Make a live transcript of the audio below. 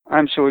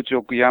I'm Shoichi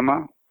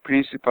Okuyama,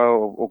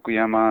 Principal of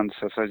Okuyama and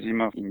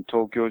Sasajima in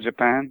Tokyo,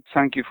 Japan.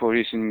 Thank you for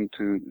listening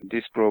to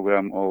this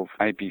program of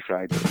IP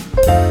Friday.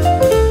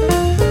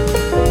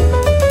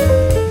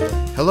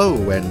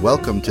 Hello and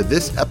welcome to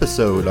this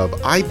episode of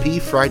IP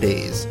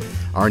Fridays.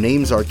 Our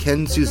names are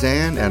Ken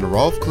Suzanne and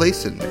Rolf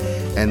Clayson,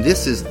 and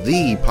this is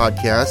the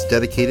podcast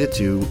dedicated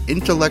to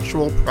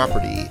intellectual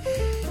property.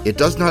 It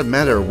does not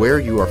matter where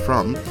you are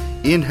from,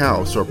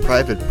 in-house or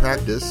private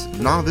practice,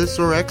 novice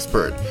or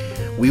expert.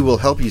 We will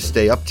help you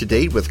stay up to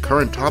date with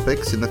current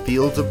topics in the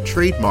fields of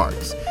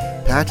trademarks,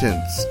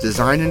 patents,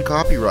 design and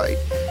copyright,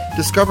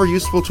 discover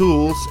useful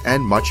tools,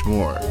 and much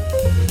more.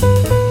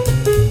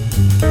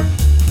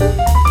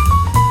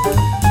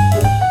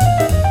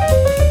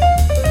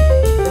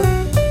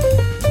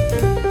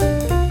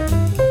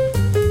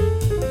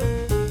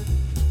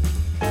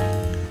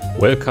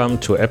 Welcome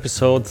to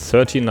episode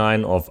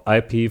 39 of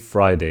IP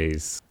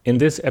Fridays. In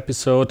this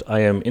episode,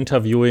 I am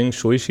interviewing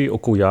Shoichi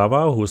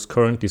Okuyama, who is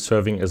currently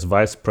serving as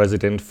Vice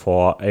President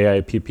for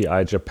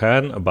AIPPI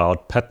Japan,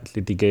 about patent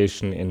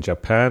litigation in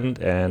Japan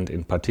and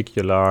in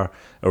particular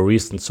a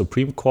recent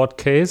Supreme Court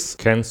case.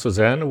 Ken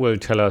Suzanne will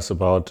tell us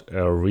about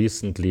a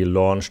recently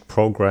launched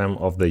program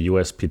of the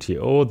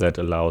USPTO that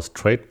allows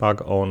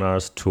trademark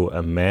owners to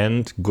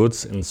amend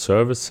goods and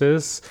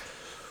services,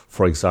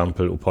 for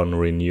example, upon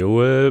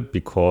renewal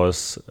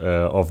because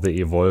of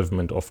the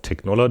evolvement of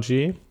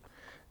technology.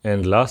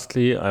 And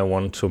lastly, I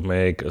want to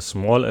make a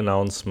small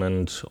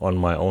announcement on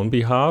my own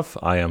behalf.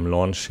 I am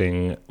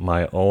launching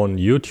my own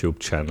YouTube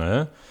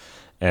channel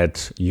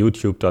at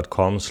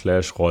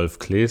youtube.com/Rolf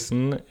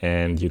Clayson,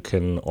 and you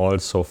can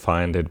also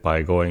find it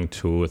by going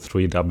to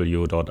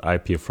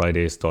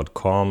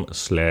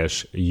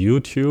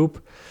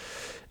www.ippfridays.com/YouTube.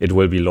 It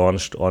will be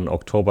launched on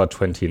October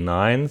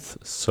 29th,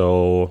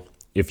 so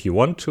if you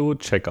want to,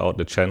 check out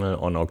the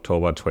channel on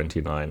October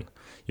 29.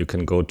 You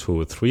can go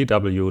to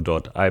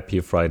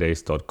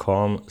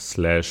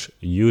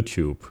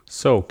www.ippfridays.com/YouTube.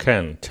 So,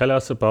 Ken, tell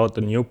us about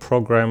the new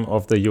program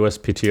of the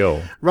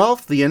USPTO.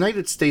 Ralph, the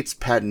United States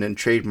Patent and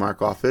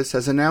Trademark Office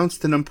has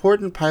announced an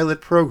important pilot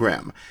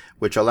program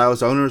which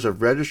allows owners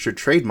of registered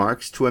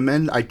trademarks to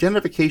amend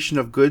identification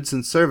of goods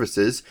and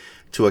services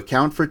to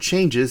account for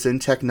changes in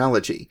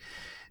technology.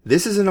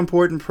 This is an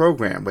important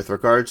program with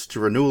regards to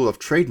renewal of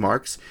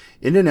trademarks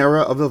in an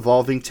era of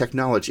evolving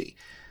technology.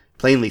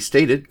 Plainly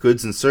stated,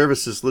 goods and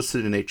services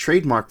listed in a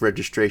trademark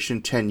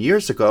registration 10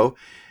 years ago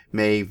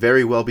may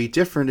very well be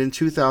different in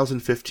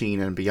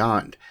 2015 and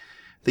beyond.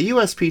 The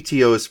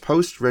USPTO's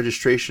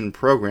post-registration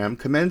program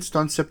commenced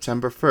on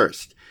September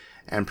 1st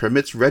and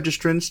permits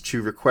registrants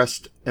to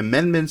request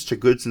amendments to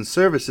goods and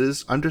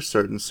services under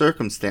certain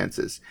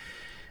circumstances.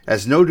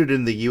 As noted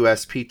in the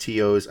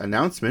USPTO's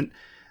announcement,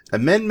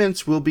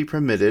 amendments will be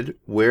permitted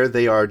where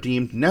they are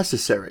deemed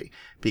necessary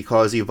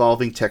because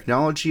evolving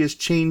technology has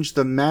changed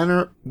the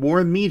manner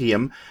or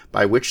medium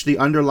by which the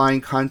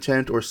underlying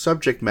content or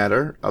subject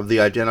matter of the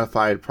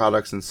identified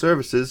products and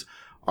services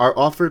are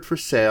offered for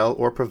sale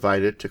or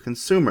provided to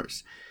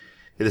consumers.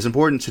 It is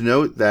important to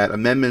note that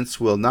amendments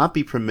will not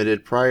be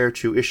permitted prior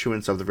to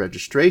issuance of the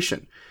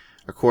registration.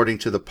 According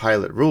to the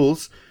pilot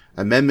rules,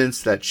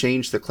 amendments that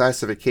change the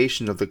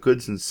classification of the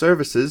goods and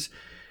services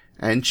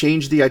and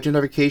change the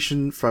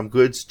identification from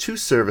goods to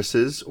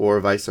services,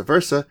 or vice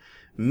versa,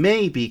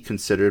 may be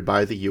considered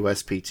by the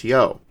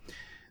USPTO.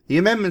 The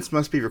amendments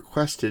must be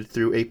requested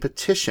through a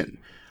petition.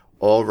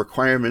 All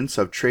requirements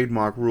of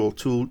Trademark Rule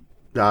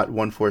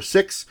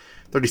 2.146,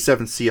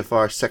 37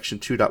 CFR Section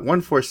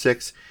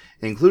 2.146,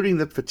 including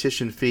the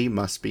petition fee,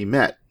 must be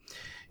met.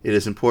 It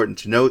is important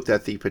to note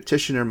that the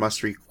petitioner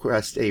must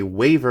request a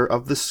waiver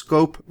of the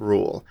scope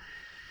rule.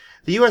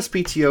 The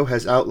USPTO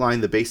has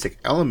outlined the basic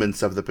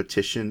elements of the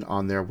petition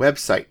on their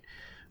website.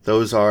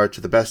 Those are,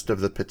 to the best of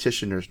the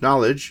petitioner's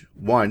knowledge,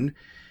 1.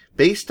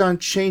 Based on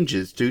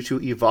changes due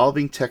to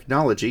evolving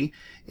technology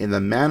in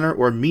the manner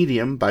or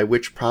medium by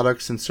which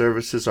products and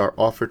services are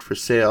offered for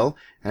sale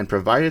and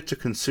provided to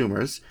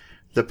consumers,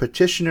 the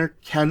petitioner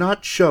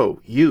cannot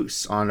show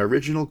use on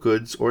original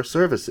goods or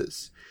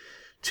services.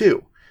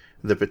 2.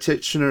 The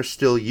petitioner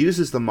still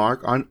uses the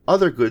mark on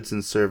other goods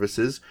and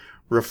services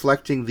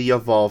reflecting the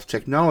evolved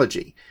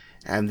technology,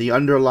 and the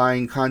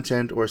underlying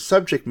content or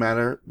subject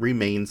matter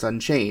remains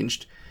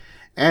unchanged.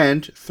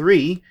 And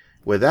 3,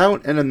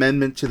 without an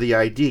amendment to the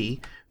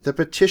ID, the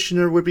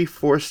petitioner would be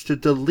forced to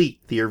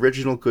delete the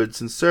original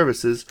goods and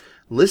services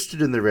listed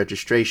in the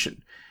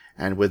registration,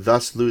 and would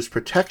thus lose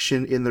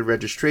protection in the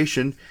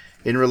registration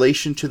in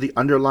relation to the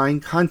underlying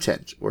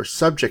content or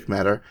subject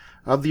matter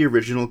of the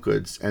original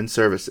goods and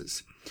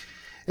services.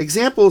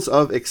 Examples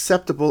of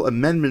acceptable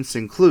amendments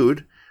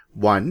include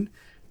 1.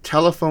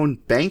 Telephone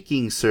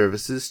banking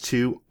services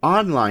to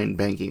online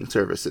banking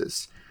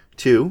services.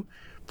 2.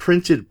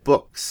 Printed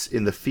books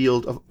in the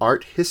field of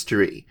art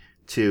history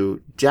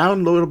to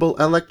downloadable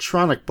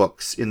electronic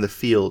books in the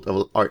field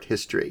of art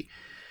history.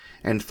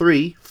 And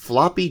 3.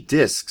 Floppy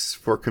disks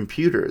for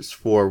computers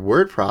for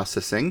word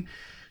processing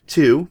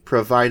to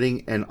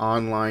providing an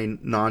online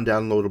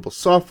non-downloadable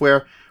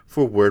software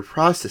for word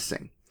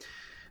processing.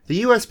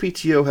 The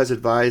USPTO has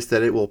advised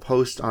that it will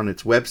post on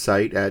its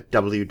website at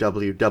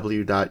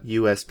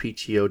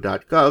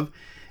www.uspto.gov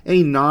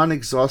a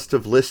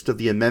non-exhaustive list of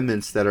the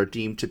amendments that are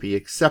deemed to be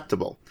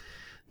acceptable.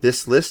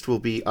 This list will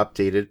be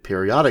updated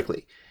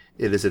periodically.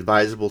 It is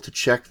advisable to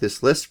check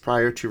this list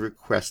prior to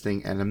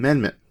requesting an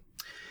amendment.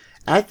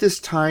 At this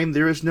time,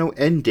 there is no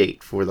end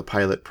date for the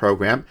pilot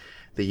program.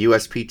 The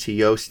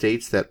USPTO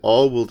states that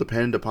all will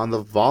depend upon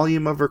the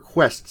volume of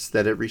requests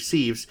that it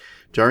receives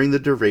during the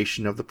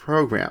duration of the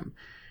program.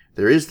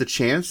 There is the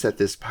chance that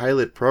this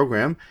pilot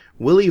program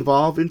will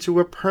evolve into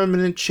a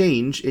permanent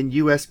change in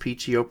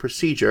USPTO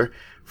procedure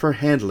for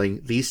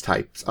handling these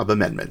types of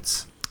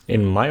amendments.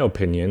 In my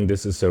opinion,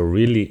 this is a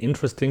really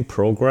interesting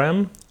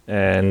program,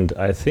 and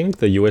I think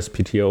the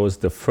USPTO is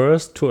the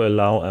first to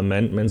allow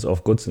amendments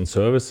of goods and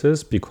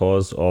services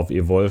because of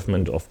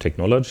evolvement of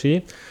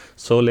technology.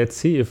 So let's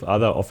see if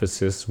other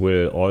offices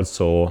will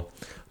also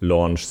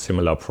launch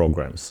similar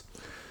programs.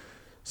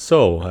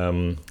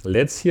 So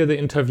let's hear the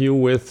interview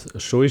with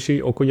Shoichi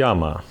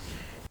Okuyama.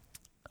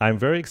 I'm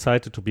very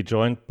excited to be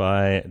joined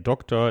by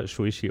Dr.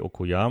 Shoichi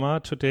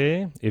Okuyama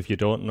today. If you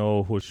don't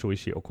know who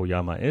Shoichi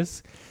Okuyama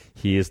is,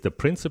 he is the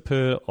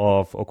principal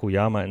of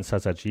Okuyama and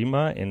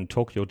Sasajima in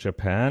Tokyo,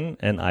 Japan,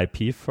 an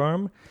IP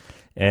firm.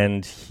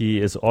 And he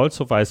is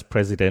also vice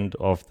president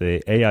of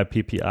the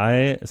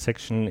AIPPI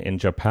section in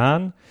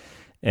Japan.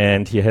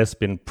 And he has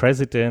been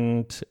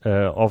president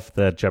of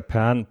the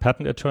Japan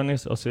Patent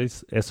Attorneys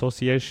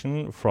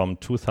Association from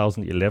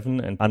 2011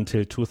 and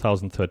until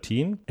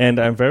 2013. And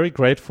I'm very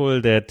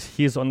grateful that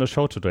he's on the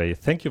show today.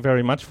 Thank you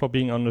very much for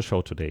being on the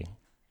show today.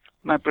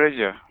 My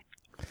pleasure.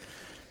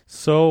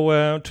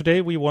 So today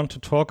we want to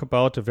talk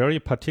about a very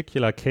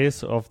particular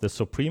case of the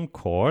Supreme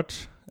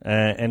Court.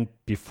 And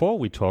before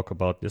we talk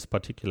about this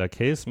particular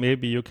case,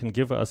 maybe you can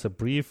give us a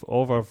brief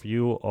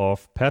overview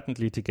of patent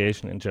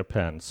litigation in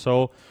Japan.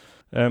 So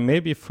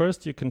maybe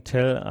first you can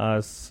tell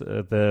us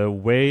the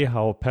way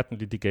how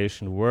patent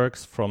litigation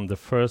works from the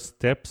first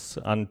steps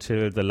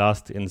until the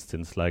last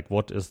instance, like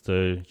what is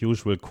the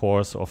usual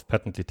course of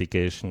patent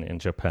litigation in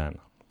Japan?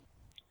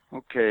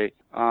 Okay.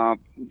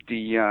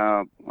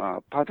 The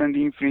patent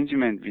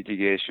infringement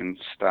litigation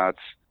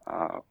starts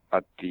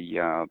at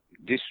the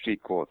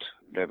district court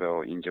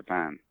level in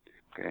Japan.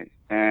 Okay.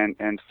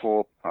 And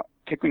for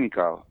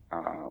technical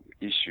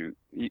issue,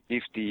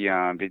 if the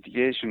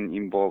litigation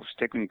involves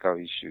technical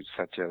issues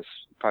such as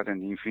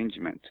patent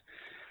infringement,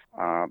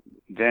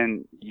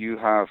 then you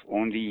have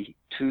only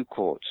two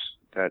courts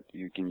that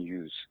you can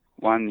use.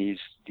 One is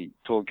the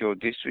Tokyo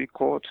District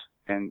Court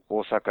and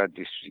Osaka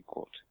District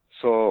Court.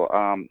 So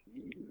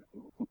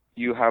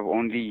you have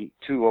only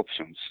two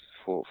options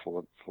for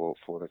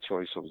the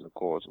choice of the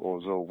courts,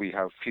 although we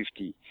have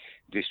 50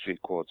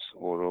 district courts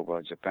all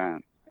over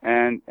Japan.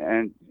 And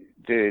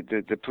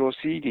the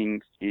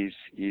proceeding is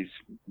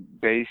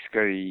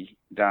basically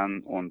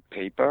done on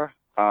paper.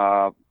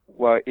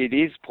 Well, it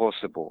is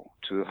possible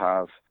to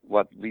have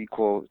what we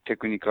call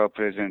technical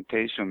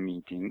presentation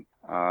meeting,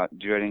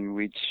 during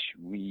which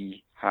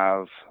we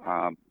have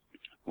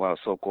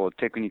so-called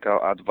technical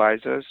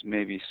advisors,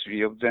 maybe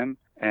three of them,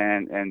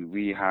 and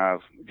we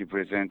have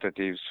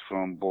representatives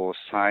from both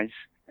sides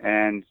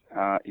and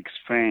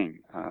explain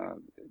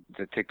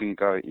the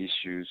technical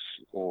issues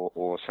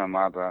or some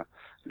other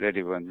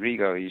relevant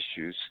legal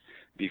issues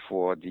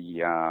before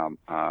the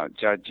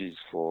judges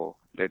for,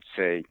 let's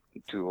say,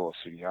 2 or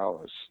 3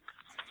 hours.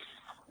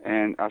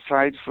 And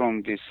aside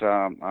from this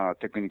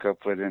technical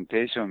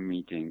presentation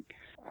meeting,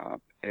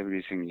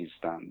 everything is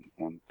done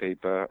on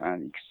paper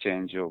and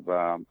exchange of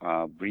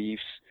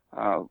briefs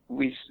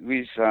with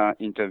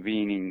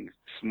intervening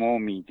small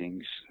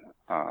meetings,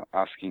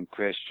 asking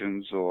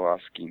questions or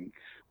asking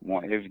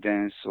more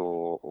evidence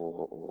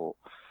or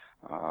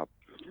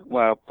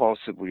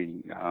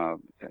possibly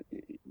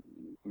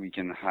we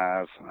can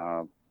have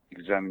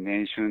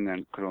examination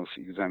and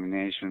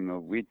cross-examination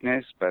of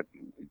witness, but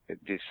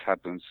this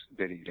happens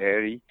very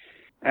rarely.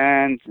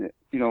 And,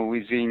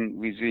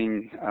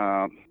 within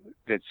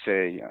let's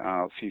say,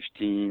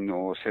 15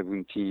 or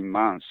 17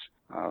 months,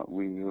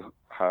 we will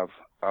have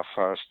a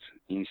first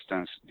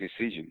instance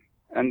decision.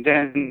 And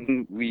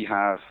then we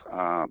have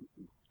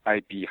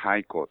IP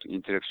High Court,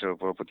 Intellectual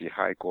Property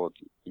High Court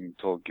in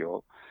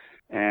Tokyo.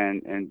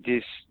 And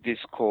this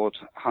court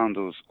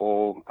handles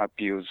all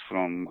appeals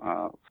from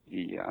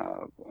the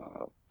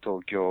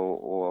Tokyo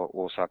or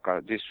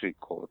Osaka District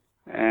Court.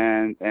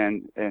 And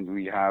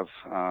we have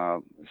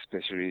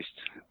specialist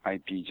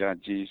IP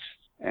judges,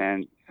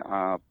 and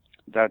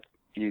that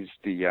is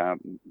the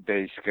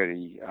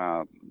basically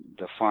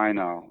the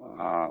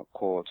final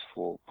court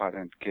for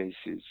patent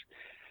cases,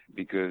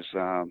 because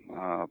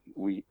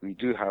we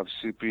do have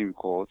Supreme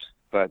Court,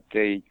 but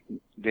they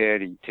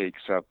rarely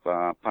takes up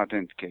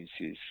patent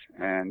cases,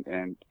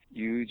 and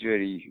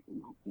usually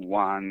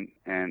one,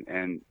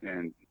 and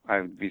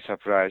I would be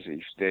surprised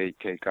if they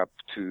take up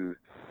 2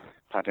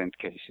 patent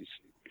cases.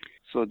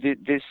 So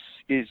this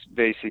is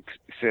basic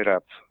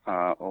setup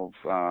of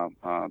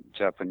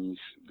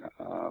Japanese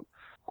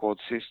court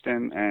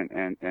system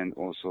and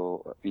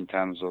also in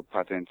terms of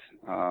patent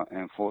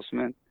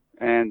enforcement.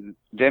 And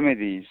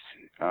remedies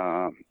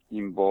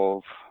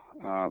involve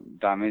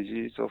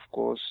damages, of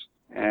course,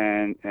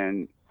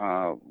 and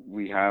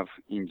we have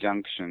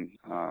injunction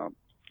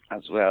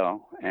as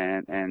well.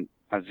 And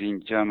as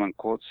in German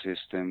court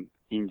system,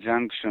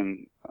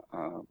 injunction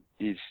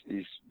is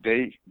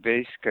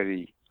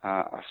basically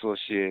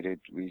associated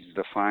with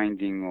the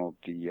finding of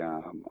the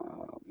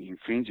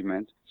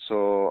infringement.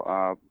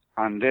 So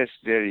unless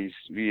there is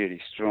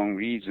really strong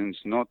reasons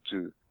not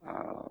to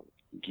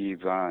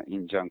give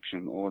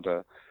injunction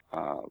order,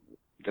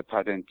 the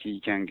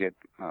patentee can get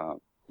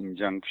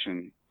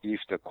injunction if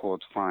the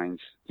court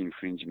finds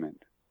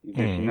infringement. Is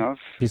this enough?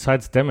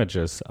 Besides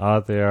damages,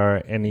 are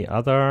there any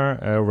other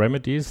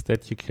remedies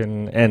that you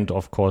can, and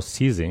of course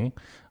seizing,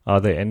 are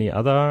there any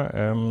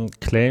other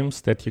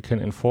claims that you can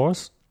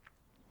enforce?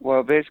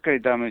 Well, basically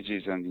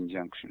damages and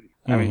injunction.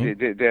 I mean,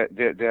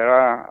 there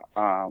are,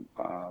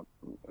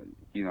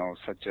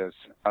 such as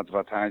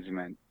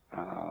advertisement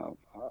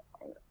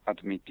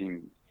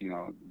admitting,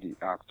 the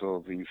act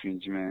of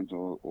infringement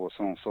or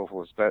so on and so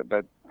forth. But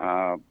that's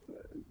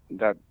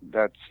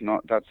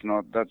not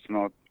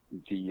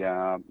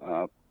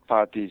the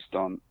parties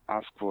don't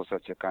ask for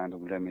such a kind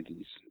of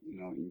remedies,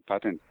 in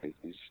patent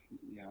cases.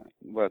 Yeah.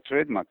 Well,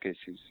 trademark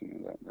cases,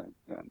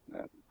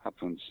 that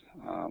happens,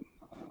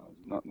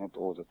 not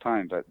all the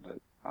time, but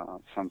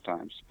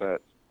sometimes.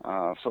 But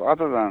so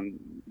other than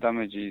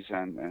damages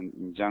and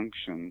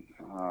injunction,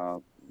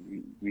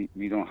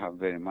 we don't have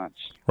very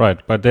much.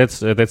 Right, but that's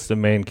the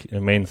main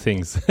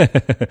things.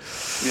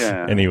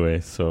 Yeah.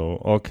 Anyway,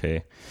 so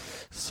okay,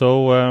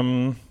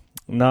 so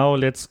now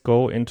let's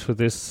go into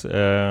this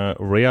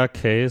rare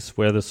case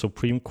where the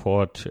Supreme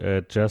Court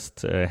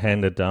just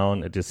handed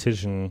down a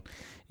decision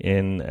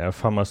in a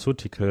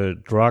pharmaceutical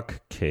drug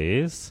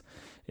case.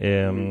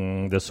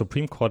 The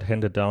Supreme Court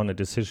handed down a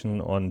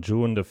decision on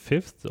June the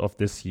 5th of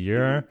this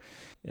year.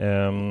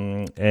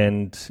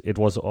 And it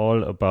was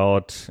all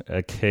about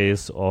a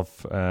case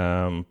of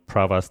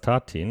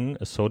pravastatin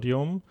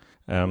sodium.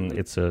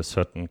 It's a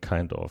certain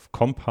kind of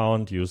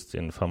compound used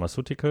in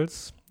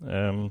pharmaceuticals.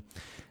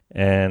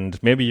 And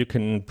maybe you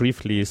can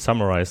briefly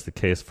summarize the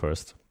case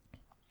first.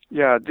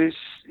 Yeah, this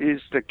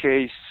is the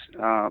case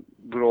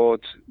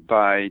brought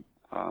by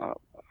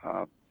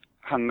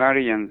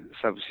Hungarian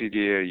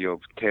subsidiary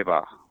of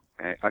Teva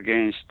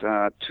against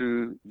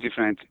two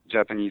different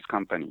Japanese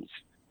companies.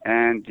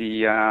 And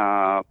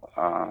the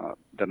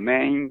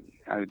main,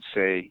 I would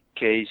say,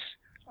 case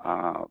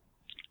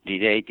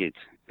related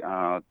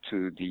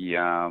to the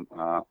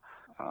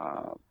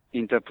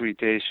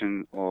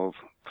interpretation of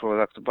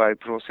product by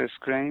process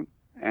claim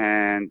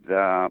and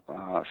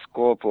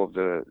scope of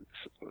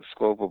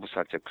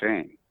such a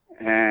claim.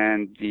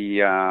 And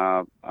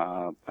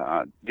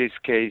this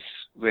case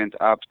went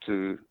up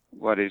to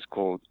what is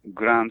called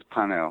Grand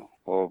Panel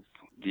of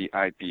the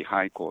IP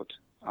High Court.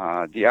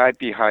 The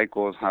IP High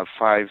Court have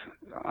 5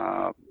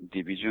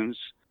 divisions,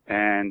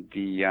 and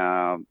the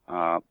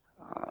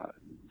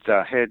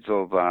heads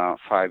of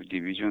 5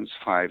 divisions,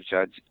 5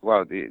 judges.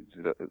 Well, the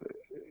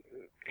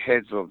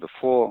heads of the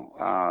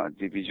 4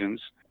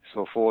 divisions,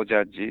 so 4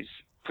 judges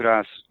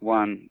plus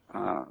 1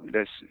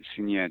 less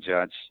senior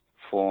judge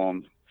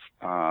form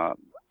a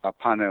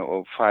panel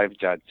of 5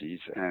 judges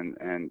and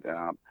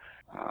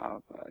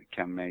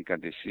can make a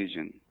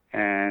decision.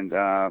 And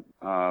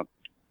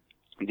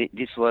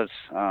this was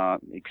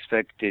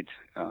expected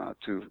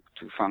to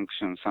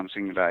function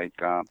something like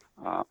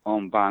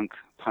on-bank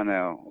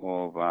panel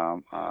of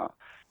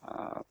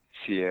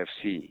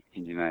CFC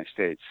in the United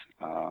States,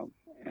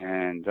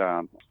 and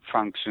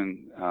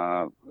function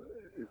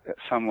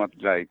somewhat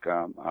like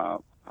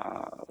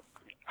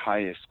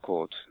highest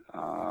court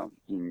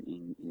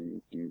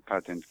in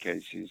patent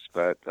cases.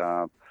 But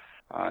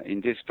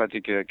in this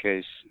particular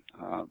case,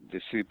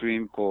 the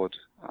Supreme Court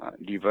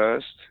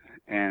reversed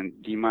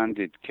and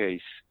demanded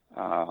case,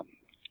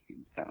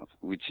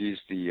 which is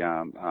the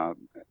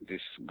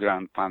this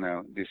Grand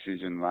Panel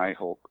decision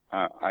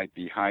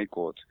IP High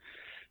Court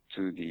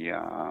to the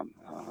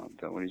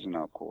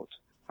original court.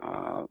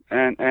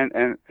 And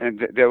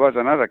there was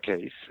another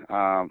case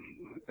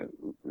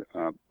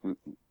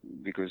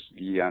because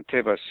the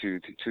Teva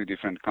sued 2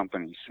 different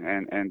companies,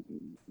 and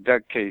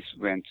that case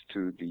went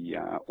to the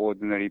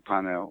ordinary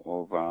panel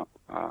of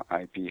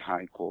IP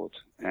High Court,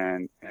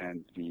 and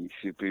the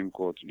Supreme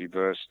Court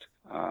reversed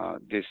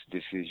this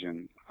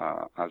decision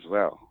as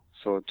well.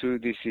 So 2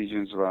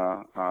 decisions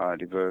were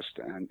reversed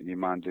and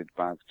remanded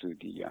back to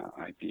the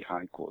IP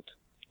High Court.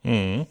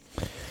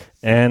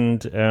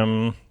 And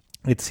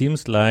it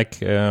seems like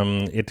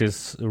it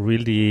is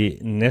really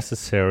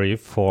necessary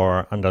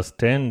for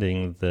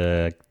understanding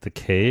the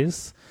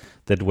case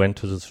that went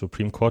to the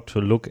Supreme Court to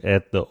look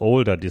at the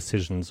older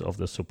decisions of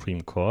the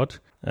Supreme Court,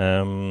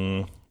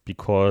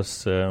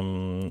 because,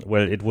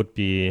 it would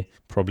be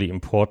probably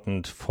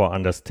important for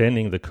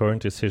understanding the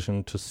current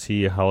decision to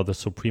see how the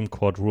Supreme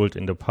Court ruled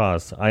in the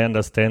past. I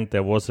understand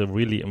there was a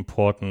really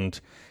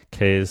important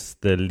case,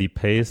 the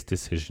Lipace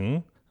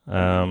decision,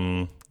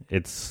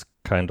 It's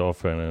kind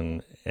of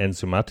an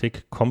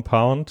enzymatic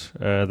compound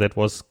that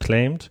was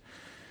claimed.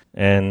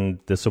 And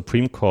the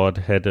Supreme Court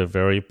had a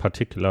very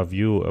particular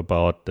view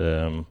about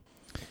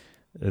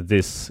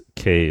this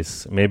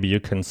case. Maybe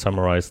you can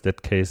summarize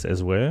that case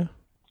as well?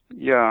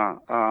 Yeah.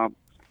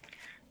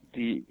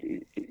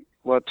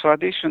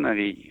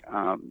 Traditionally,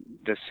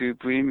 the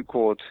Supreme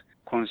Court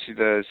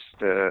considers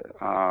the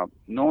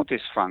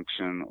notice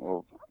function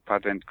of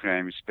patent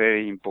claims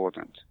very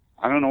important.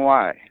 I don't know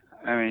why.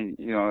 I mean,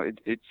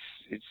 it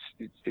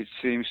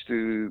seems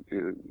to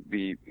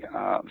be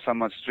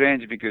somewhat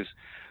strange because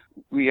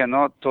we are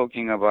not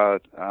talking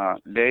about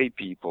lay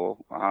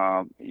people.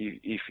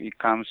 If it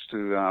comes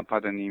to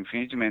patent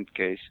infringement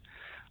case,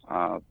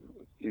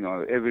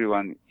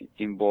 everyone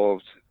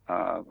involved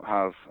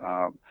have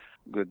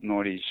good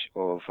knowledge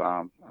of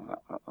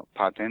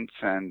patents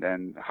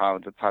and how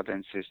the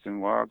patent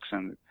system works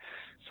and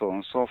so on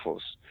and so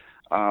forth.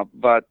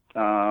 But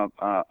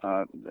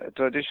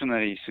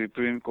traditionally,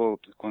 Supreme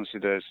Court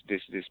considers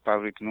this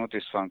public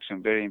notice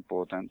function very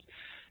important.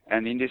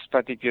 And in this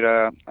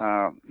particular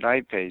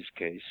Lipase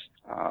case,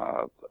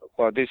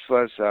 this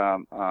was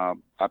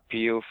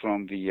appeal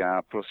from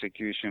the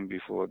prosecution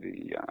before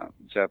the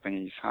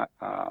Japan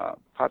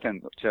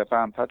Patent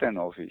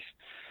Office.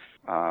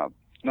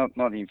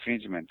 Not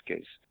infringement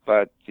case,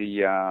 but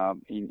the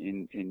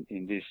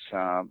in this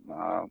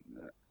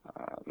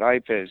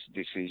Lipase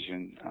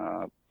decision,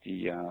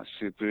 the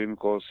Supreme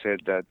Court said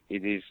that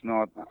it is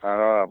not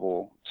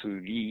allowable to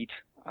read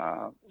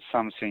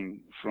something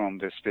from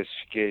the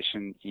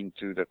specification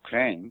into the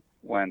claim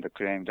when the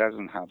claim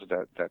doesn't have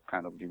that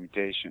kind of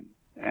limitation,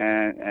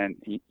 and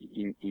in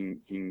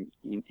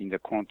the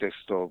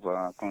context of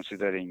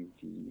considering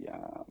the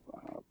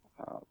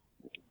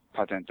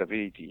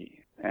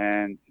patentability.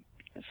 And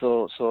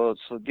so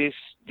this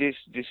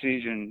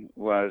decision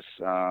was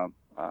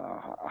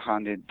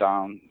handed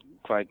down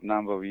quite a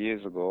number of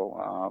years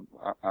ago,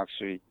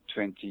 actually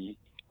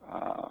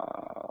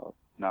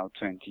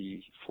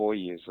 24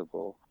 years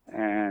ago.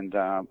 And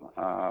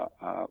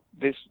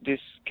this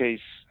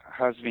case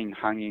has been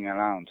hanging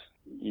around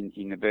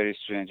in a very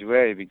strange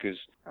way because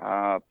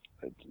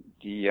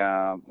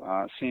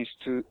since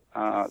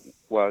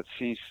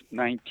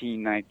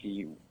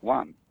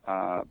 1991,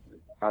 a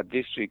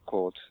district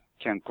court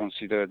can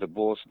consider the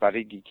both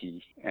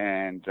validity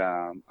and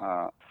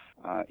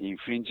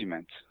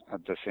infringement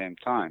at the same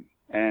time.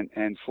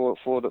 And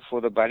for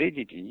the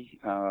validity,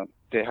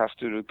 they have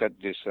to look at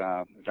this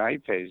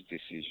Lipase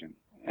decision.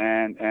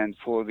 And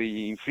for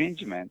the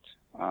infringement,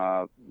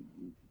 of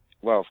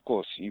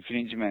course,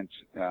 infringement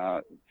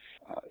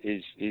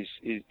is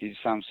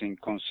something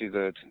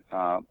considered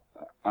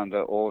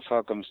under all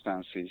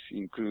circumstances,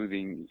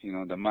 including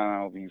the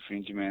manner of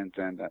infringement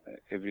and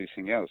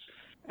everything else.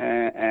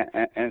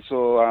 And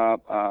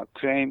so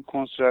claim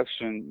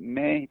construction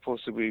may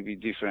possibly be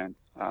different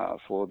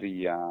for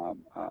the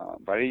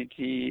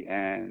validity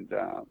and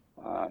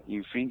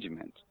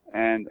infringement.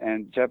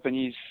 And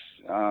Japanese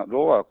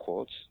lower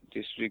courts,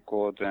 district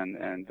court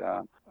and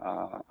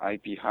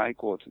AIPPI High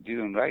Court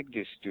didn't like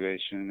this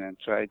situation and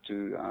tried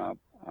to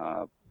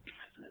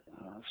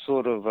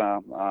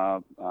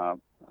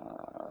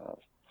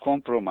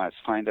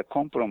find a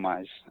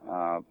compromise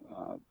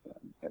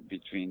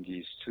between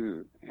these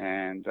two.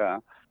 And I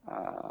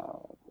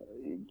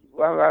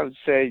would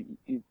say,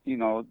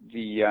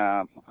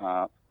 the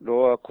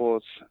lower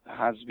courts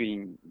has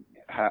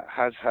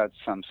had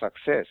some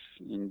success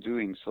in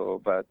doing so,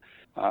 but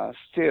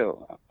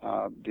still,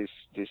 this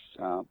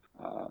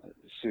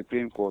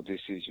Supreme Court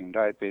decision,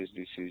 Lipase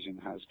decision,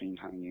 has been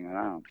hanging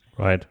around.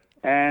 Right.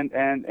 And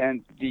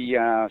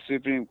the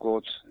Supreme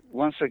Court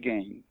once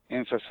again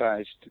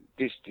emphasized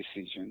this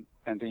decision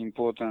and the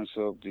importance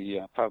of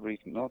the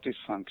public notice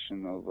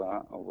function of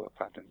a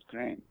patent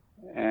claim.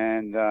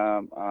 And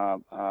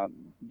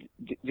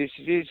this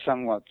is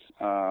somewhat,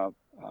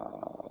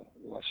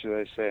 what should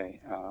I say,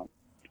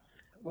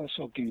 was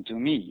shocking to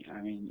me.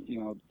 I mean,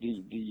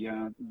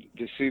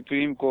 the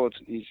Supreme Court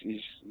is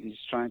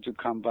trying to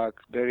come back,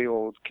 very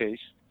old case,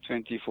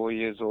 24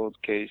 years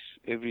old case,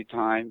 every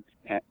time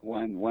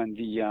when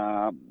we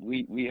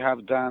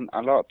have done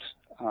a lot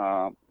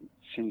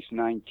since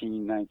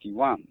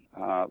 1991,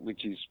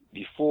 which is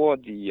before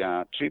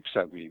the TRIPS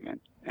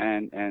agreement,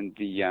 and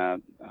the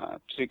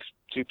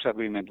TRIPS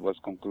agreement was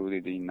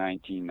concluded in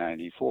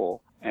 1994,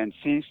 and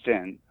since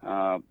then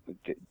the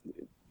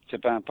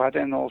Japan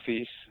Patent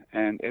Office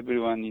and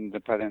everyone in the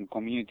patent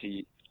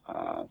community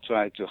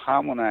try to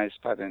harmonize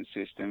patent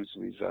systems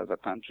with other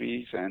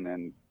countries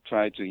and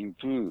try to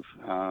improve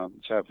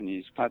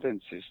Japanese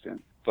patent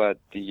system. But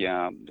the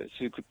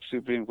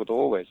Supreme Court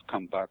always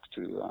come back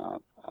to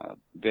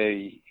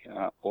very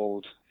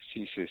old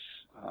thesis.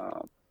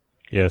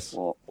 Yes.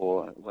 Or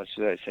what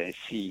should I say,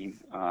 theme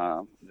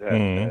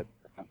that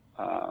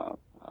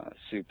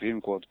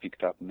Supreme Court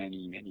picked up many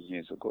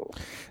years ago.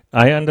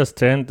 I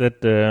understand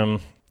that the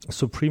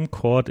Supreme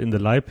Court in the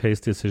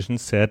Lipase decision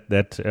said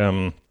that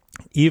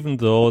even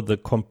though the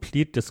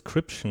complete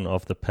description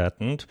of the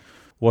patent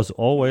was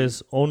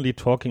always only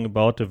talking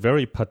about a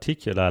very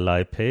particular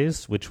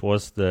lipase, which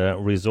was the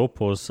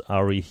rhizopus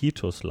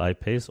arehitus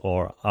lipase,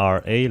 or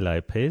RA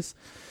lipase.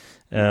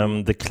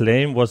 The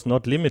claim was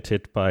not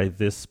limited by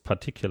this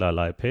particular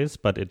lipase,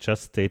 but it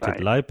just stated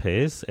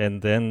lipase.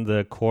 And then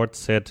the court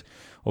said,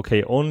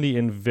 okay, only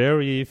in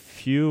very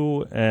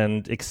few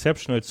and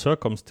exceptional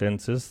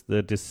circumstances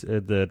the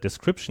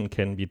description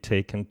can be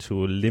taken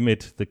to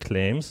limit the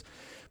claims.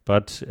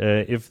 But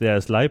if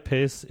there's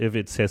lipase, if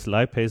it says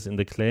lipase in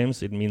the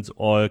claims, it means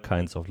all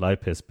kinds of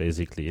lipase,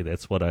 basically.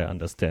 That's what I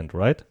understand,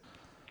 right?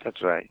 That's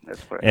right.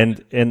 That's correct.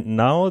 And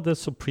now the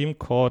Supreme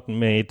Court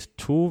made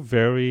two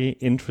very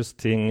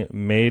interesting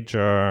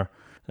major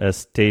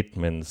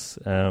statements.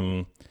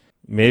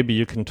 Maybe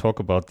you can talk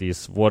about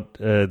these. What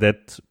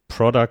that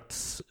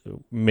products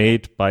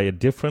made by a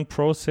different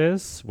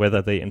process,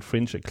 whether they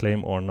infringe a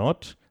claim or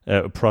not,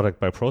 a product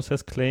by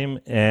process claim,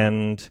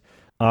 and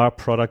are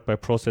product by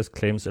process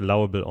claims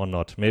allowable or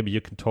not? Maybe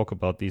you can talk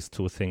about these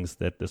two things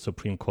that the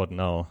Supreme Court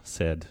now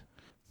said.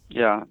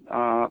 Yeah.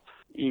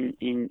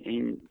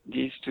 In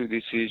these two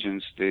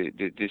decisions,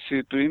 the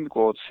Supreme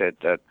Court said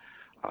that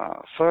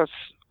first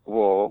of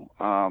all,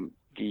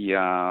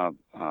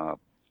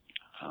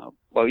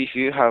 if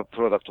you have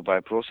product by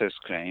process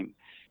claim,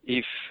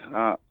 if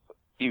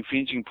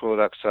infringing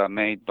products are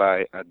made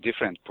by a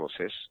different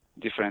process,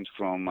 different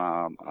from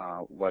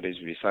what is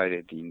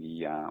recited in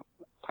the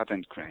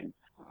patent claim,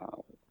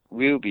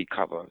 will be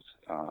covered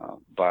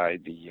by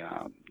the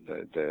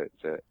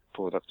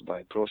product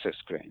by process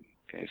claim.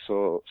 Okay,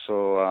 so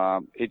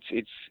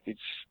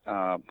it's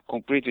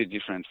completely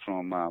different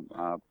from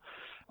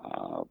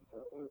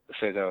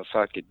Federal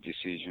Circuit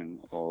decision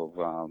of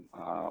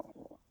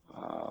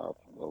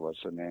what was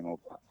the name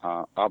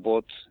of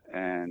Abbott,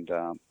 and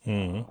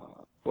it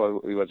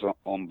was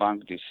on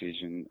bank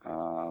decision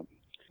of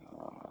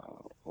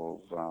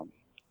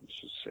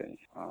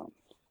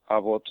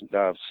Abbott,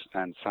 Doves,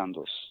 and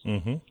Sandoz.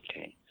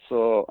 Okay.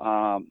 So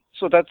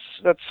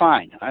that's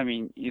fine. I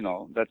mean,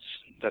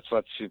 that's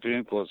what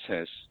Supreme Court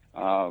says.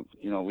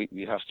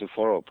 We have to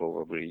follow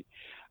probably,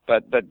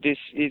 but this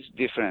is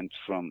different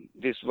from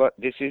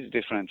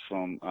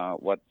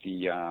what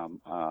the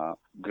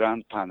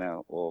Grand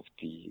Panel of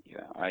the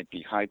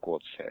IP High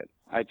Court said.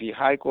 IP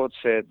High Court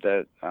said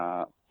that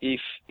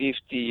if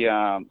the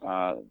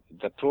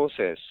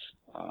process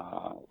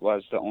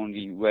was the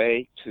only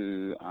way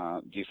to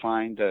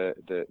define the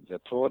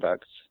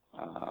products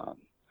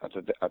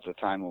at the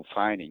time of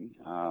filing,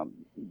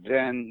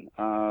 then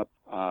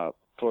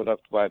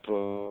product by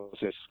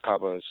process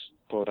covers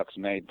products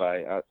made by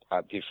a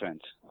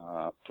different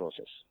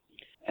process.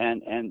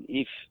 And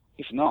if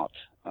not,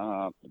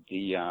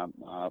 the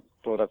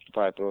product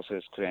by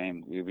process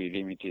claim will be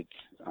limited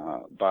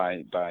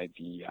by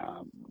the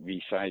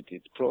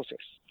recited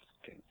process.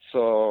 Okay.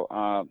 So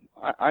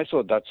I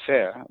thought that's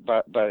fair,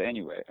 but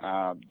anyway,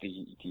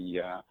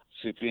 the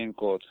Supreme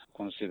Court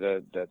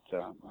considered that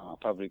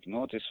public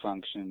notice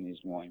function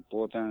is more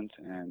important,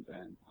 and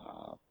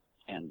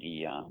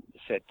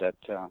said that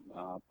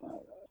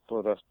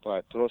product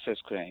by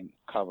process claim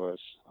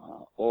covers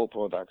all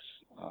products,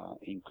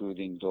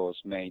 including those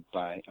made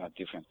by a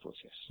different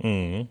process.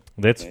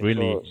 That's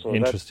really so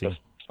interesting.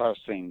 That's the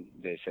first thing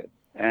they said,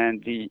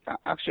 and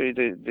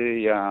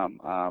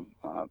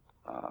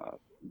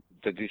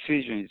the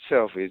decision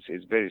itself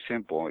is very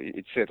simple.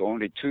 It said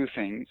only two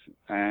things,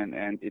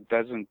 and it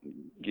doesn't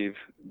give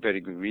very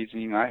good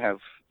reasoning. I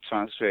have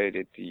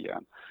translated the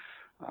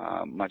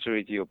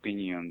majority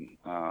opinion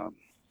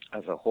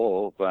as a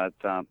whole, but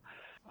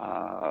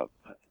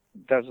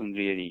doesn't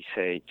really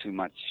say too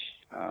much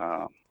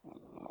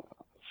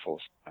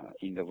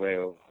in the way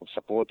of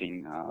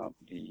supporting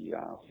these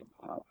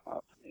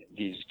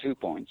 2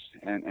 points.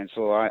 And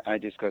so I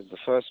discussed the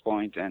first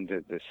point, and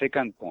the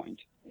second point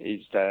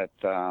is that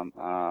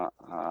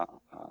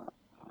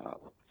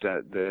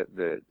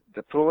the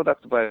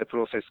product by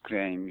process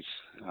claims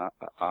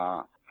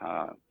are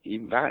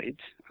invalid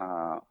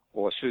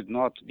or should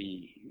not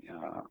be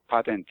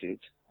patented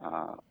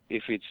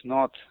if it's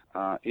not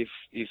if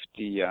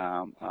the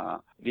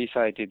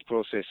recited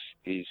process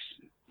is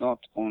not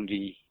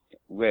only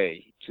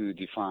way to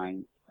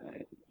define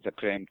the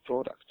claimed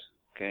product.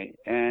 Okay,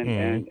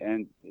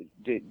 and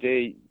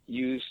they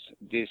used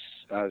this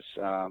as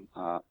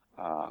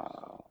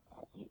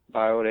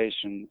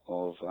violation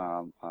of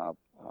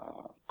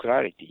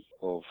clarity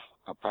of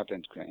a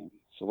patent claim.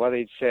 So what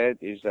it said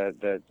is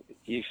that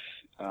if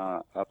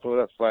a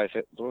product by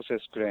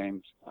process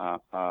claims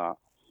are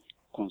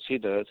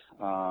considered,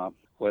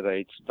 whether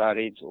it's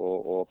valid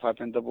or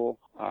patentable,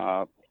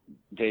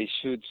 they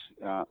should,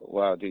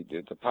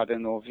 the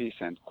patent office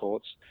and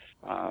courts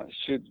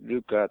should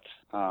look at,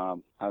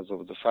 as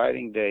of the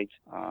filing date,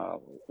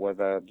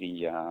 whether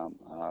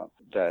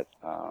that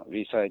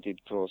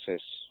recited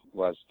process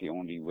was the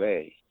only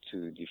way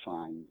to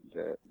define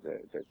the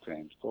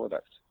claimed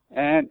product.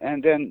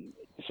 And then,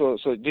 so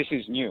this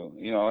is new.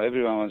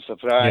 Everyone was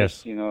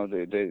surprised. Yes.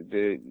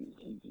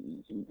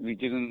 we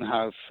didn't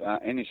have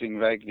anything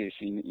like this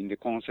in the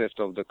concept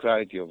of the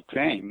clarity of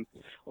claim.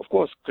 Of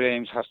course,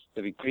 claims have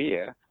to be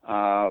clear,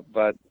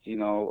 but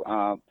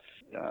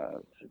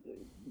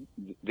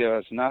there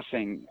was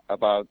nothing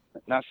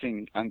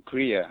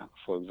unclear,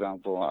 for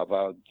example,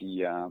 about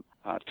the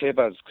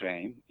Teba's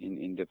claim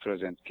in the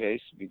present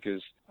case,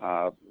 because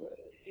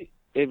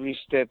every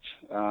step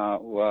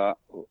was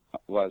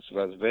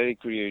very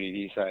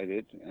clearly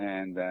decided,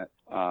 and the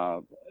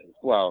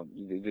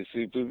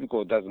Supreme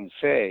Court doesn't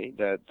say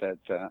that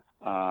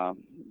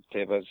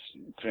Teba's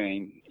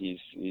claim is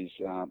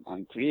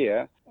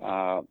unclear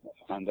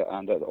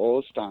under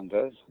all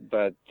standards,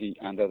 but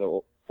under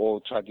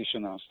all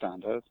traditional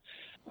standards.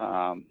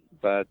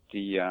 But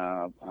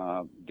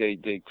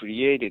they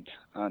created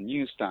a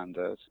new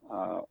standard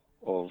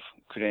of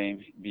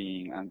claim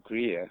being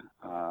unclear,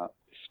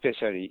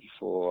 especially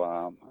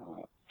for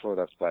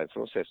product by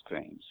process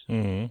claims.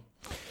 Mm-hmm.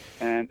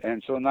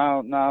 And so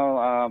now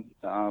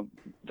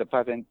the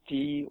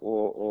patentee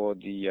or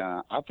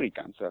the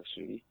applicants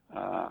actually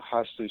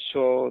has to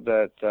show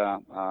that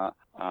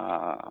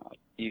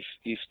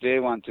if they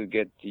want to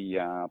get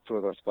the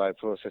product by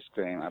process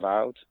claim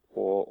allowed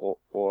or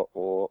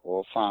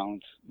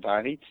found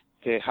valid,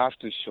 they have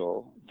to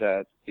show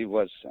that it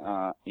was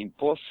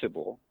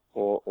impossible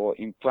or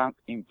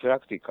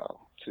impractical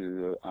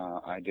to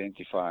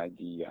identify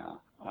the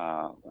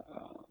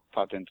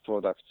patent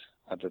product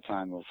at the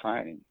time of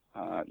filing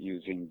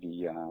using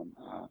the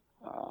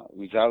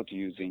without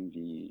using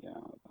the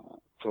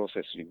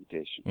process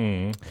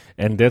limitation.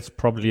 And that's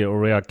probably a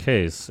rare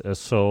case.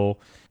 So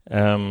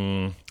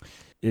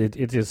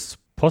it is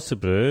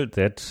possible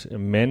that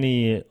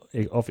many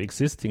of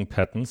existing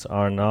patents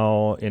are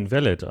now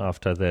invalid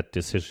after that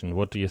decision.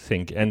 What do you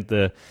think? And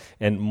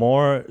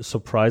more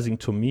surprising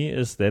to me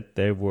is that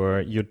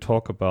you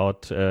talk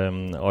about,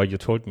 or you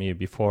told me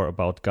before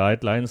about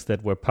guidelines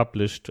that were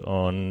published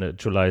on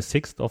July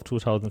 6th of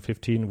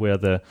 2015, where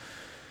the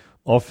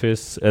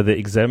office, the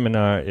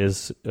examiner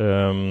is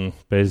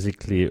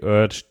basically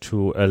urged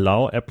to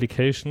allow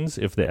applications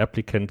if the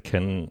applicant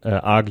can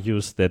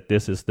argues that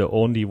this is the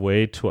only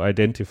way to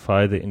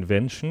identify the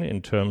invention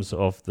in terms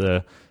of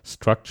the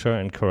structure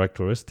and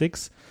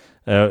characteristics,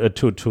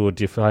 to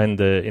define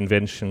the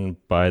invention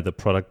by the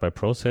product by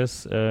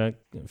process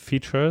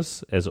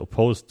features as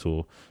opposed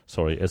to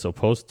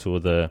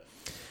the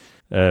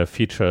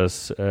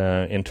features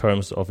in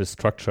terms of its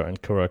structure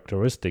and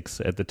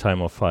characteristics at the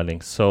time of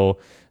filing. So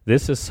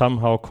this is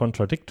somehow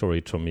contradictory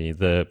to me.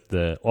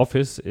 The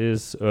office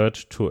is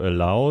urged to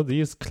allow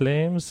these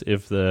claims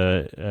if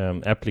the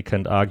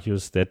applicant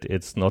argues that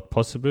it's not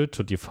possible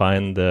to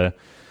define the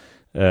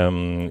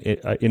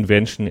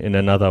invention in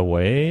another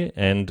way,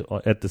 and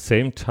at the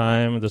same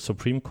time the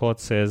Supreme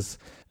Court says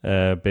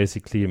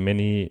basically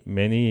many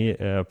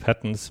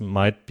patents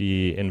might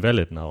be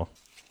invalid now.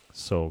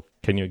 So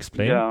can you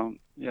explain?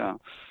 Yeah.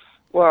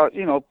 Well,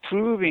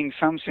 proving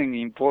something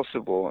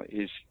impossible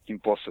is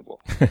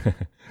impossible.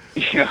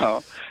 It's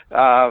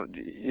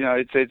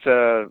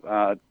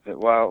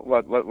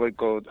what we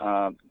call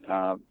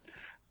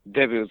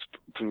devil's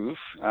proof.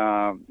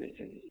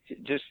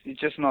 It's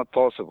just not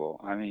possible.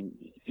 I mean,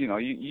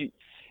 you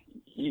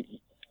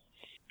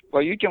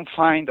can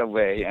find a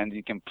way and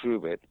you can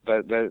prove it,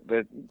 but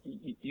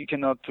you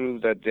cannot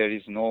prove that there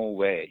is no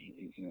way,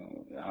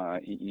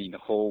 in the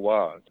whole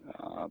world.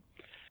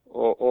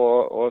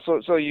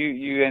 So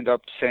you end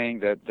up saying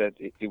that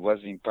it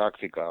was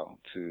impractical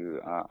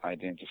to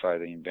identify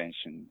the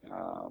invention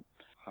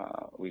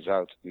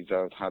without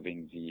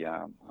having the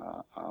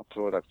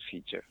process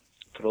feature.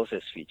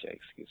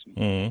 Excuse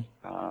me.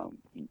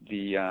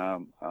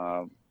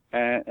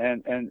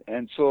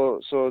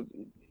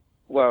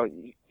 Well,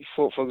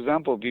 for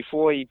example,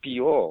 before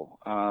EPO,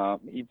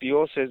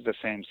 EPO says the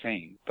same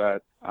thing,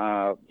 but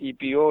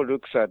EPO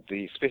looks at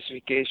the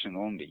specification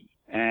only.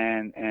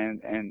 And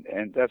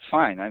that's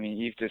fine. I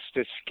mean, if the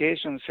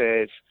specification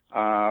says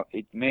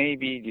it may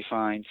be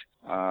defined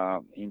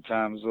in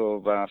terms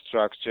of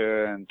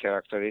structure and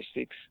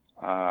characteristics,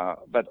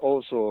 but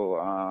also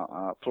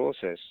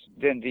process,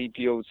 then the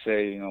EPO would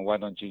say, why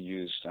don't you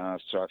use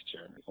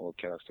structure or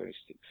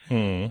characteristics?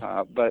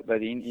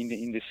 But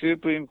in the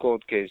Supreme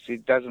Court case,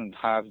 it doesn't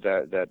have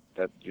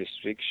that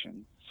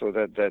restriction, so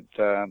that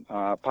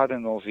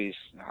patent office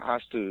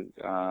has to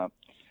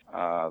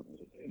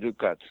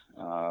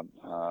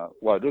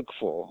look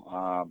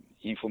for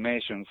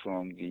information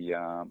from the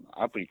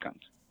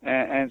applicant,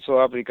 and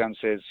so applicant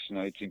says,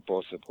 it's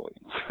impossible,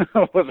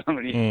 for some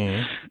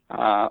reason,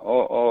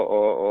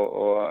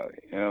 or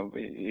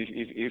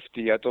if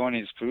the attorney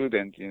is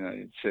prudent,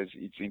 it says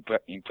it's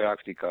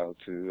impractical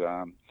to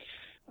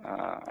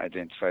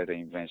identify the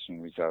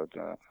invention without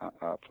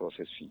a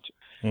process feature.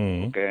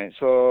 Okay,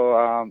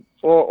 so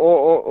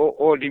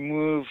or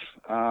remove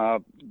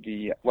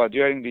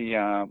during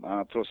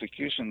the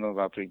prosecution of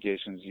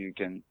applications, you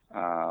can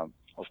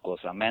of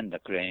course amend the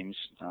claims,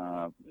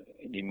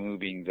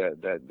 removing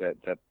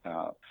the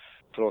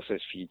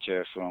process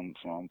feature from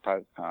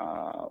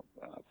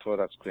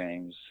product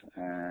claims,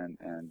 and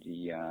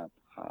the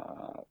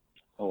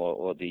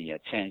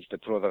change the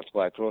product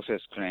by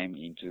process claim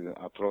into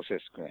a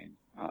process claim.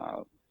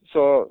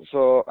 So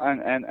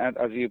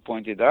as you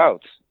pointed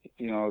out,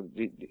 the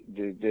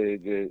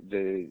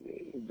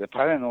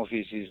patent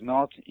office is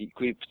not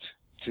equipped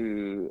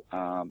to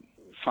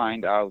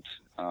find out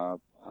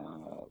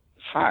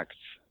facts,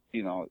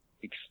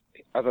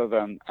 other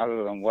than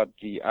what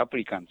the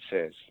applicant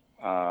says.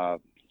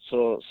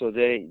 So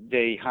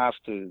they have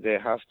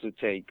to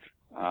take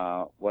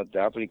what the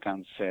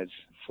applicant says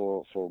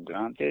for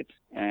granted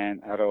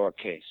and allow a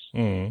case.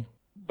 Mm.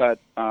 But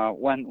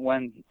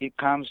when it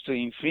comes to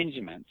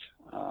infringement,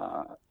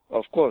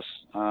 of course,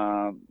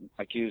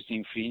 accused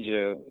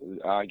infringer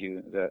would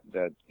argue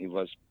that it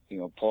was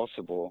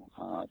possible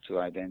to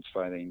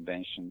identify the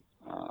invention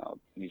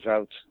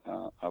without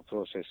a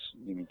process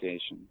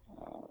limitation,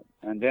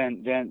 and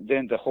then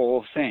the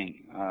whole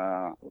thing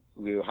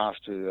will have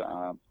to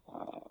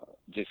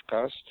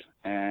discuss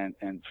and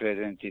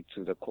present it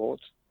to the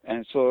court.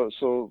 And so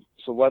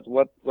what the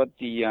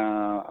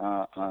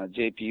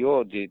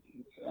JPO did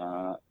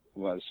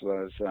was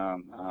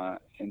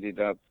ended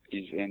up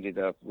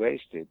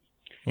wasted.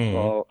 Mm.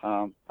 So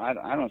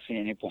I don't see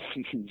any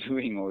point in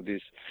doing all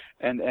this,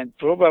 and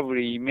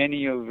probably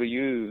many of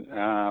you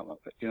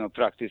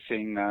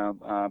practicing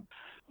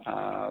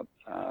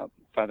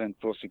patent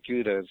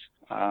prosecutors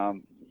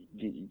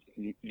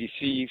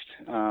received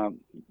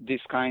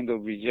this kind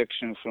of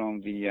rejection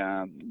from the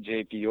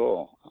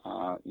JPO.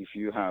 If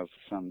you have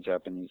some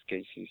Japanese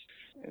cases,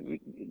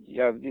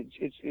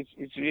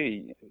 it's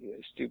really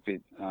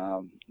stupid,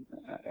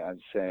 I'd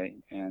say,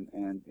 and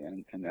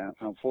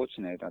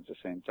unfortunate at the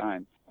same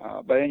time.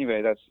 But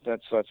anyway, that's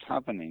what's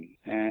happening,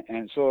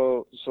 and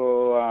so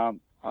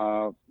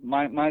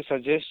my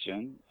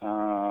suggestion,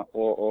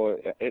 or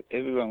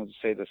everyone would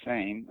say the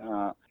same.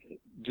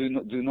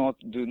 Do not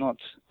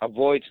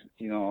avoid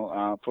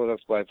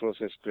product by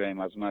process claim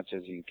as much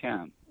as you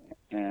can,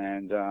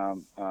 and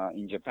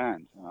in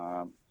Japan,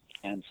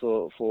 and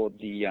so for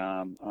the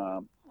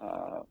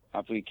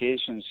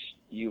applications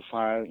you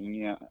file in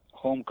your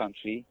home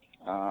country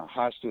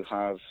has to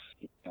have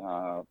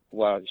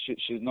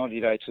should not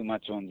rely too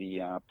much on the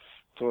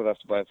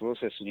product by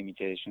process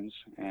limitations,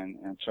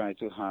 and try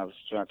to have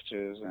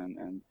structures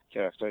and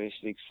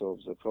characteristics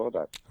of the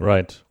product.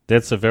 Right.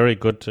 That's a very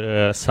good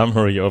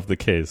summary of the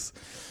case.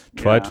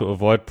 Try to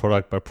avoid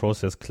product by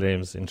process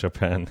claims in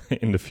Japan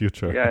in the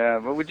future. Yeah,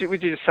 but which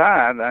is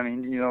sad. I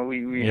mean,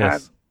 we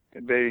Yes.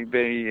 had very,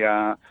 very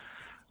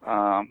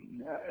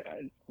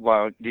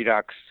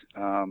relaxed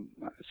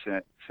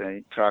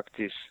say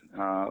practice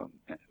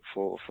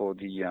for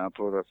the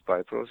product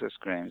by process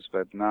claims,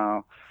 but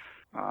now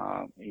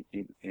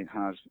it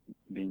has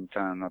been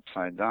turned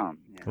upside down.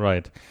 Yeah.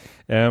 Right.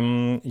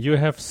 You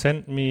have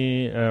sent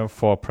me,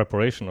 for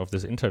preparation of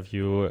this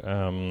interview,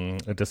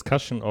 a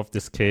discussion of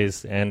this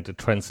case and a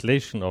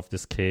translation of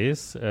this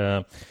case.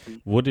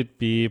 Would it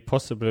be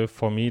possible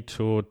for me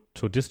to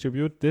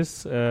distribute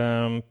this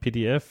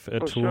PDF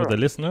to the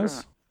listeners?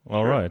 Sure.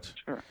 All right.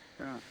 Sure.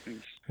 Yeah,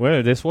 please.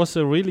 Well, this was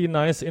a really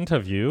nice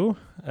interview.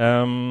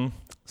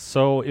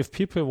 So if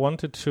people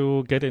wanted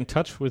to get in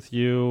touch with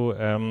you,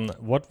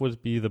 what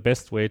would be the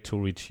best way to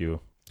reach you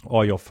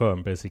or your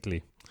firm,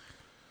 basically?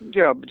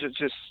 Yeah,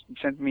 just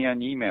send me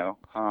an email.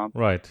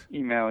 Right.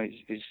 Email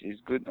is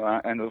good,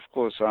 and of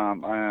course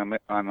I'm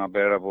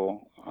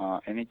available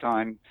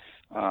anytime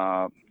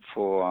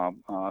for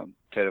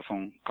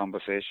telephone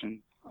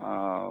conversation.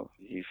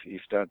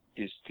 If that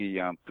is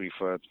the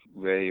preferred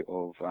way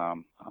of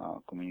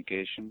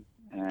communication.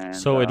 And,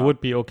 so it would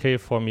be okay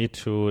for me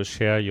to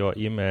share your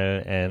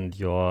email and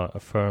your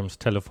firm's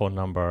telephone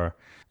number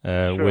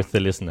sure. with the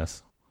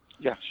listeners.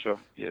 Yeah, sure.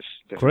 Yes.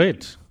 Definitely.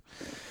 Great.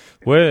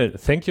 Well,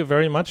 thank you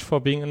very much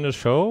for being in the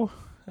show.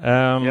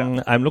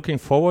 I'm looking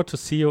forward to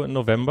see you in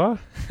November,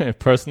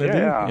 personally,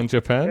 in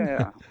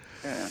Japan.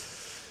 Yeah.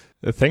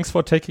 Thanks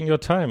for taking your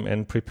time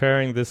and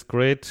preparing this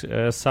great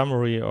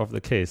summary of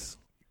the case.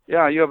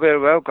 Yeah, you're very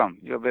welcome.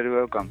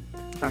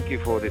 Thank you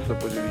for this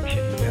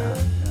opportunity. Yeah.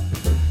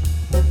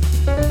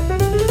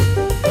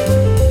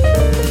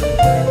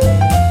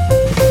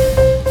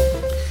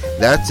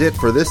 That's it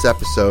for this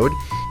episode.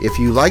 If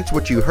you liked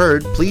what you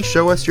heard, please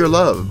show us your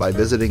love by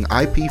visiting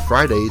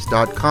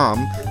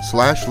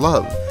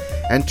ippfridays.com/love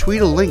and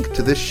tweet a link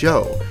to this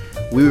show.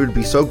 We would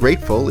be so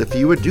grateful if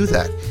you would do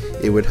that.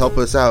 It would help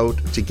us out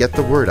to get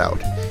the word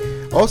out.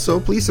 Also,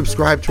 please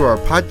subscribe to our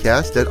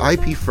podcast at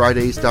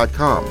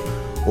ippfridays.com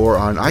or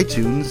on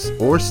iTunes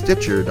or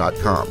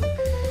Stitcher.com.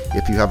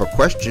 If you have a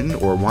question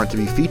or want to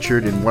be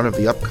featured in one of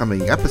the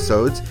upcoming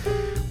episodes,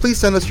 please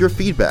send us your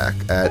feedback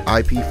at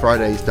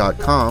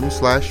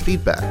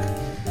ippfridays.com/feedback.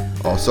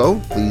 Also,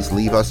 please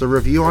leave us a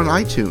review on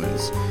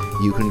iTunes.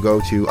 You can go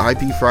to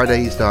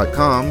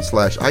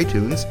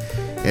ippfridays.com/iTunes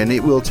and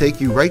it will take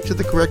you right to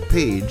the correct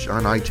page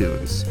on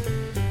iTunes.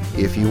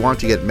 If you want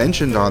to get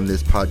mentioned on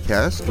this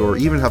podcast or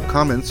even have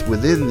comments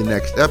within the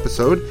next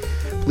episode,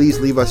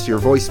 please leave us your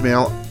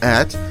voicemail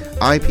at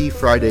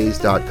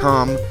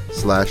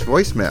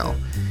ippfridays.com/voicemail.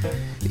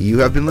 You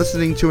have been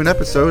listening to an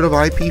episode of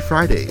IP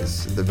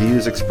Fridays. The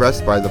views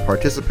expressed by the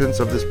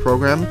participants of this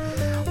program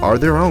are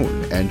their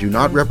own and do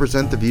not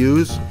represent the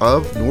views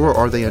of, nor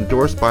are they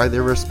endorsed by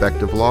their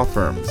respective law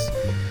firms.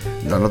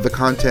 None of the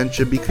content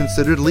should be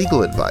considered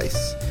legal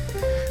advice.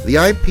 The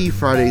IP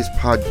Fridays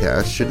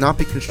podcast should not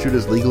be construed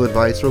as legal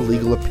advice or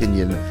legal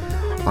opinion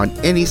on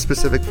any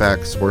specific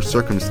facts or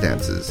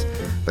circumstances.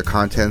 The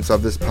contents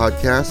of this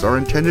podcast are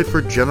intended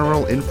for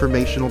general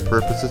informational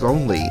purposes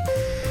only,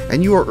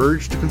 and you are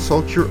urged to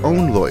consult your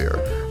own lawyer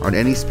on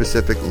any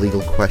specific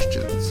legal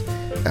questions.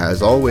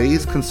 As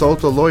always,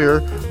 consult a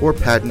lawyer or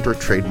patent or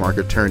trademark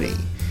attorney.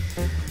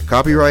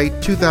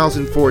 Copyright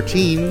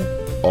 2014,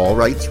 all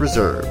rights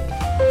reserved.